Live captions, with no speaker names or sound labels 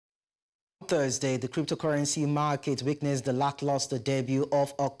Thursday, the cryptocurrency market witnessed the lackluster debut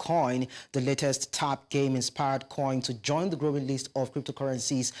of a coin, the latest tap game-inspired coin to join the growing list of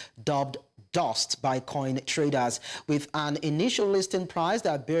cryptocurrencies dubbed dust by coin traders, with an initial listing price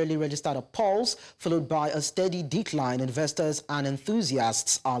that barely registered a pulse, followed by a steady decline. Investors and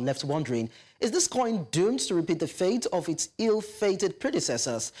enthusiasts are left wondering, is this coin doomed to repeat the fate of its ill-fated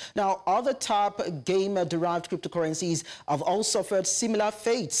predecessors? Now, other tap game-derived cryptocurrencies have all suffered similar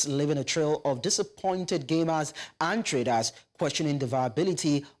fates, leaving a trail of disappointed gamers and traders questioning the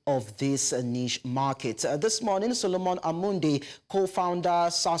viability of this niche market. This morning, Solomon Amunde, co-founder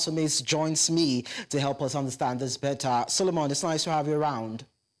Sasomis, joins me to help us understand this better. Solomon, it's nice to have you around.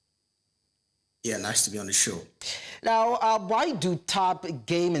 Yeah, nice to be on the show. Now, why do tap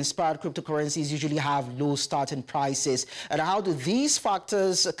game-inspired cryptocurrencies usually have low starting prices? And how do these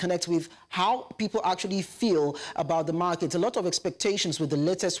factors connect with how people actually feel about the market? A lot of expectations with the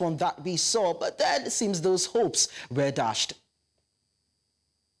latest one that we saw, but then it seems those hopes were dashed.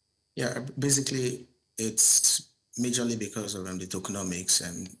 Yeah, basically, it's majorly because of the tokenomics,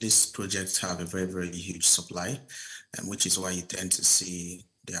 and these projects have a very, very huge supply, which is why you tend to see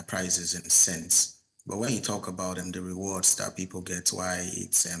their prices in cents. But when you talk about the rewards that people get, why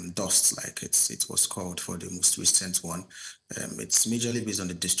it's dust, like it was called for the most recent one, it's majorly based on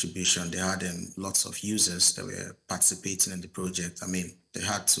the distribution. They had lots of users that were participating in the project. I mean, they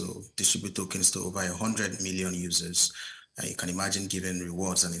had to distribute tokens to over 100 million users. You can imagine giving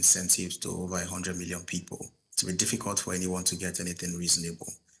rewards and incentives to over 100 million people. It's very difficult for anyone to get anything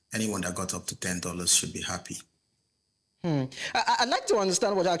reasonable. Anyone that got up to $10 should be happy. I'd like to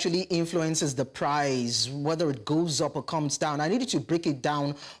understand what actually influences the price, whether it goes up or comes down. I needed to break it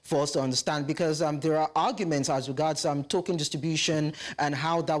down for us to understand, because there are arguments as regards token distribution and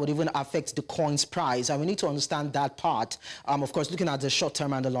how that would even affect the coin's price. And we need to understand that part, of course, looking at the short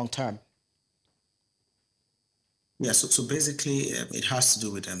term and the long term. Yeah, so basically it has to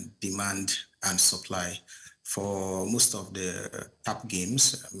do with demand and supply. For most of the tap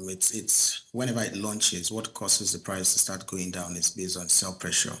games, it's whenever it launches, what causes the price to start going down is based on sell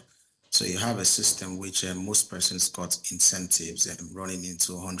pressure. So you have a system which most persons got incentives and running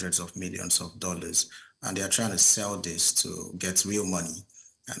into hundreds of millions of dollars, and they are trying to sell this to get real money.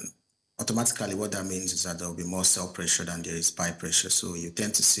 And automatically what that means is that there will be more sell pressure than there is buy pressure. So you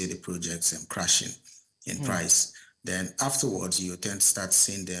tend to see the projects crashing in price. Then afterwards, you tend to start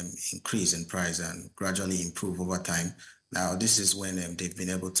seeing them increase in price and gradually improve over time. Now, this is when they've been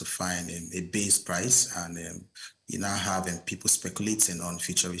able to find a base price, and you now have people speculating on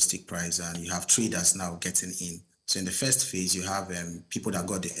futuristic price, and you have traders now getting in. So in the first phase, you have people that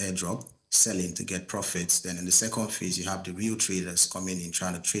got the airdrop selling to get profits. Then in the second phase, you have the real traders coming in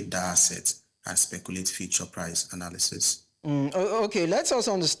trying to trade that asset and speculate future price analysis. Okay, let's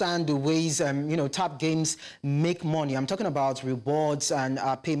also understand the ways, tap games make money. I'm talking about rewards and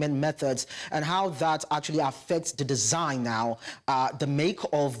payment methods, and how that actually affects the design now, the make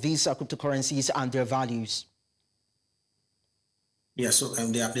of these cryptocurrencies and their values. Yeah, so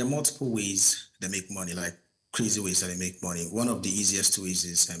there are multiple ways they make money, like crazy ways that they make money. One of the easiest ways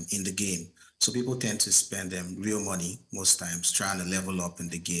is in the game. So people tend to spend real money most times trying to level up in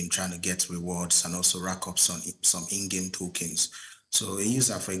the game, trying to get rewards and also rack up some in-game tokens. So a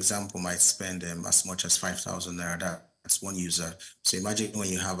user, for example, might spend as much as 5,000 naira. That's one user. So imagine when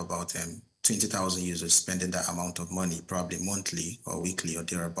you have about 20,000 users spending that amount of money, probably monthly or weekly or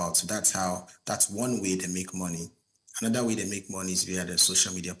thereabouts. So that's one way they make money. Another way they make money is via the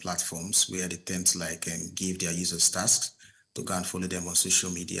social media platforms, where they tend to give their users tasks to go and follow them on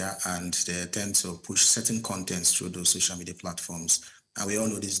social media, and they tend to push certain contents through those social media platforms. And we all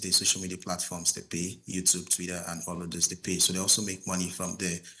know these days, social media platforms, they pay, YouTube, Twitter, and all of this, they pay. So they also make money from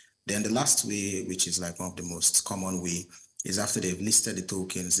there. Then the last way, which is like one of the most common way, is after they've listed the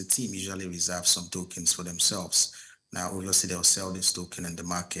tokens, the team usually reserves some tokens for themselves. Now, obviously, they'll sell this token in the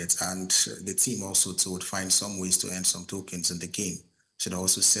market, and the team also would find some ways to earn some tokens in the game. Should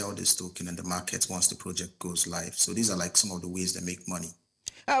also sell this token in the market once the project goes live. So these are like some of the ways they make money.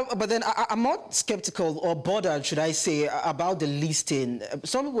 But then I'm more skeptical, or bothered, should I say, about the listing.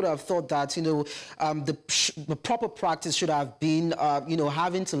 Some people would have thought that, the proper practice should have been,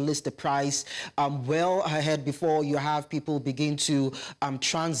 having to list the price well ahead before you have people begin to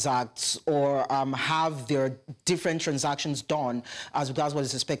transact or have their different transactions done as regards what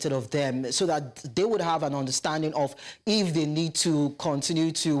is expected of them, so that they would have an understanding of if they need to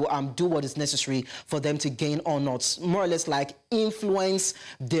continue to do what is necessary for them to gain or not. More or less like influence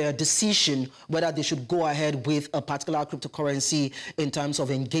their decision whether they should go ahead with a particular cryptocurrency in terms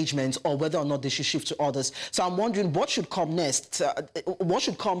of engagement, or whether or not they should shift to others. So I'm wondering what should come next? What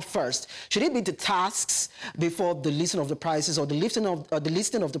should come first? Should it be the tasks before the listing of the prices, or the listing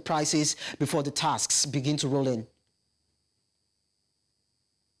of the prices before the tasks begin to roll in?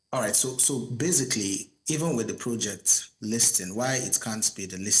 All right, so basically, even with the project listing, why it can't be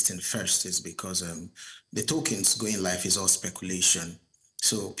the listing first is because the tokens going live is all speculation.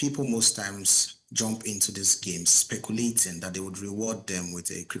 So people most times jump into this game speculating that they would reward them with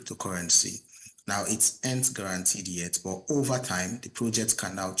a cryptocurrency. Now, it ain't guaranteed yet, but over time, the project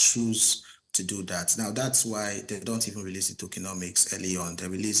can now choose to do that. Now, that's why they don't even release the tokenomics early on. They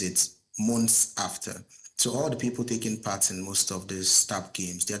release it months after. So all the people taking part in most of these tap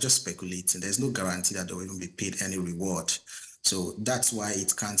games, they're just speculating. There's no guarantee that they'll even be paid any reward. So that's why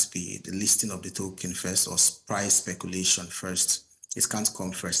it can't be the listing of the token first, or price speculation first. It can't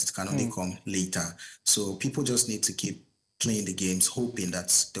come first. It can only come later. So people just need to keep playing the games, hoping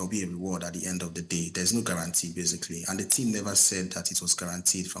that there'll be a reward at the end of the day. There's no guarantee, basically. And the team never said that it was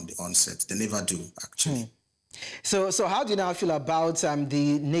guaranteed from the onset. They never do, actually. So how do you now feel about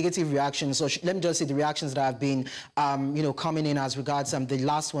the negative reactions, or let me just say the reactions that have been, coming in as regards the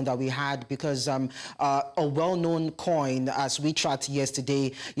last one that we had? Because a well-known coin, as we tracked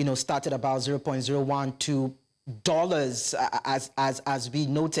yesterday, started about $0.012 as we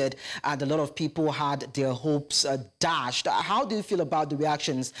noted, and a lot of people had their hopes dashed. How do you feel about the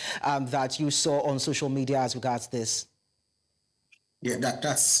reactions that you saw on social media as regards this? Yeah,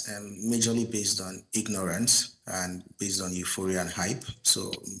 that's majorly based on ignorance and based on euphoria and hype.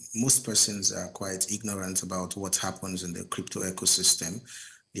 So most persons are quite ignorant about what happens in the crypto ecosystem.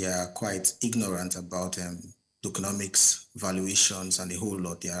 They are quite ignorant about tokenomics, valuations, and a whole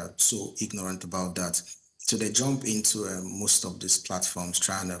lot. They are so ignorant about that. So they jump into most of these platforms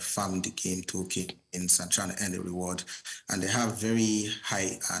trying to farm the game tokens and trying to earn a reward. And they have very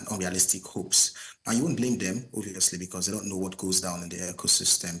high and unrealistic hopes. And you won't blame them, obviously, because they don't know what goes down in the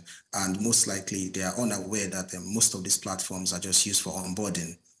ecosystem. And most likely, they are unaware that most of these platforms are just used for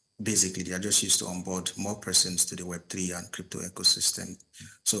onboarding. Basically, they are just used to onboard more persons to the Web3 and crypto ecosystem.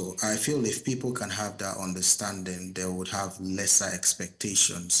 So I feel if people can have that understanding, they would have lesser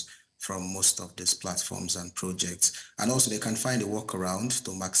expectations from most of these platforms and projects. And also they can find a workaround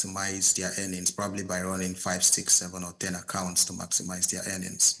to maximize their earnings, probably by running 5, 6, 7, or 10 accounts to maximize their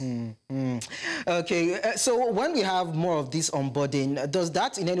earnings. Okay, so when we have more of this onboarding, does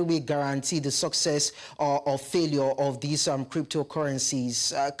that in any way guarantee the success or failure of these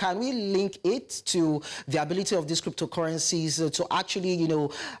cryptocurrencies? Can we link it to the ability of these cryptocurrencies to actually,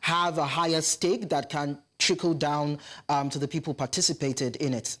 have a higher stake that can trickle down to the people participated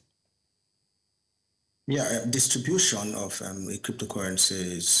in it? Yeah, distribution of a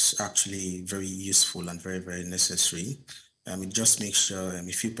cryptocurrency is actually very useful and very, very necessary. It just makes sure a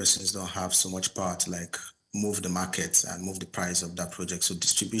few persons don't have so much power to move the market and move the price of that project. So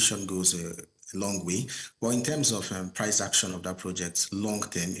distribution goes a long way. But in terms of price action of that project, long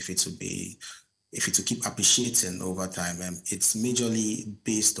term, if it will keep appreciating over time, it's majorly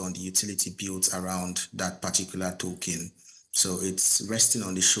based on the utility built around that particular token. So it's resting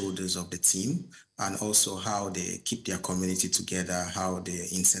on the shoulders of the team, and also how they keep their community together, how they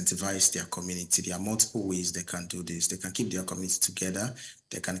incentivize their community. There are multiple ways they can do this. They can keep their community together,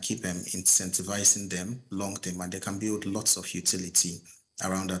 they can keep incentivizing them long term, and they can build lots of utility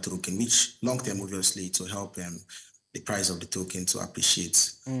around that token, which long term, obviously, to help the price of the token to appreciate.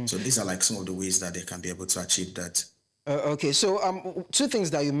 So these are some of the ways that they can be able to achieve that. Okay, so two things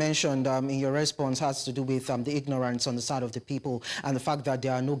that you mentioned in your response has to do with the ignorance on the side of the people and the fact that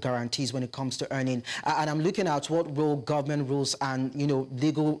there are no guarantees when it comes to earning. And I'm looking at what role government rules and,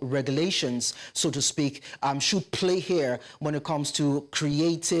 legal regulations, so to speak, should play here when it comes to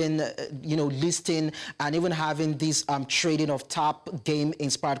creating, listing and even having this trading of tap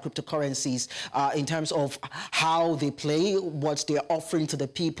game-inspired cryptocurrencies in terms of how they play, what they're offering to the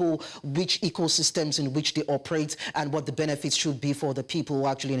people, which ecosystems in which they operate, and what the benefits should be for the people who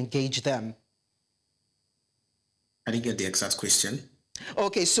actually engage them. I didn't get the exact question.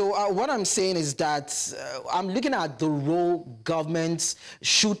 Okay, so what I'm saying is that I'm looking at the role governments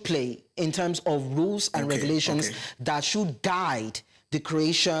should play in terms of rules and regulations that should guide the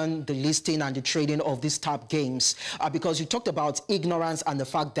creation, the listing, and the trading of these tap games, because you talked about ignorance and the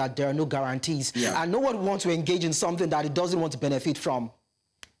fact that there are no guarantees, and no one wants to engage in something that it doesn't want to benefit from.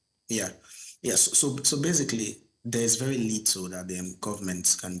 Yeah, so basically, there's very little that the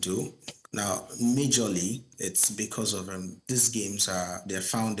governments can do. Now, majorly, it's because of these games they're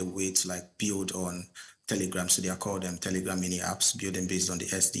found a way to build on Telegram. So they are called Telegram mini apps, building based on the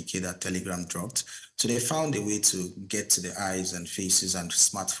SDK that Telegram dropped. So they found a way to get to the eyes and faces and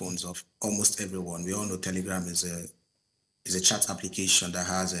smartphones of almost everyone. We all know Telegram is a chat application that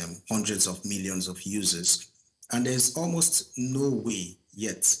has hundreds of millions of users. And there's almost no way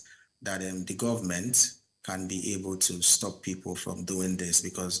yet that the government can be able to stop people from doing this,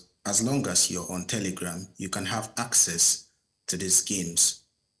 because as long as you're on Telegram, you can have access to these games,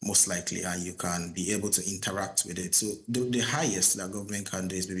 most likely, and you can be able to interact with it. So the highest that government can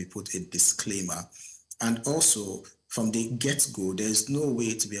do is maybe put a disclaimer. And also, from the get-go, there's no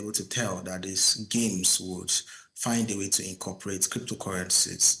way to be able to tell that these games would find a way to incorporate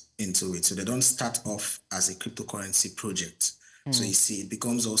cryptocurrencies into it. So they don't start off as a cryptocurrency project. So you see, it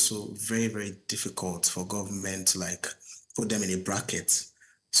becomes also very, very difficult for government to like put them in a bracket.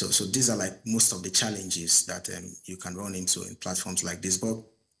 So these are like most of the challenges that you can run into in platforms like this. But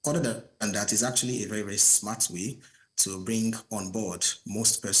other than that, is actually a very, very smart way to bring on board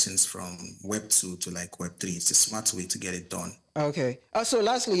most persons from Web 2 to like Web 3. It's a smart way to get it done. Okay. So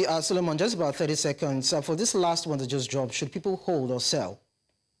lastly, Solomon, just about 30 seconds. For this last one that just dropped, should people hold or sell?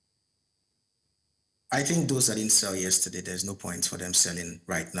 I think those that didn't sell yesterday, there's no point for them selling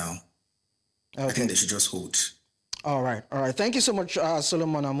right now. Okay. I think they should just hold. All right. All right. Thank you so much,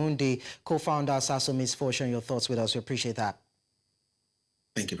 Solomon Amunde, co-founder Sasomis, for sharing your thoughts with us. We appreciate that.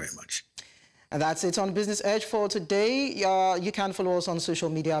 Thank you very much. And that's it on Business Edge for today. You can follow us on social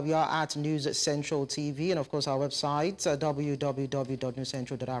media. We are at News Central TV, and of course our website,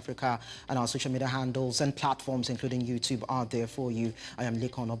 www.newscentral.africa, and our social media handles and platforms, including YouTube, are there for you. I am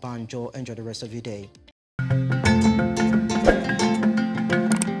Lekon Obanjo. Enjoy the rest of your day.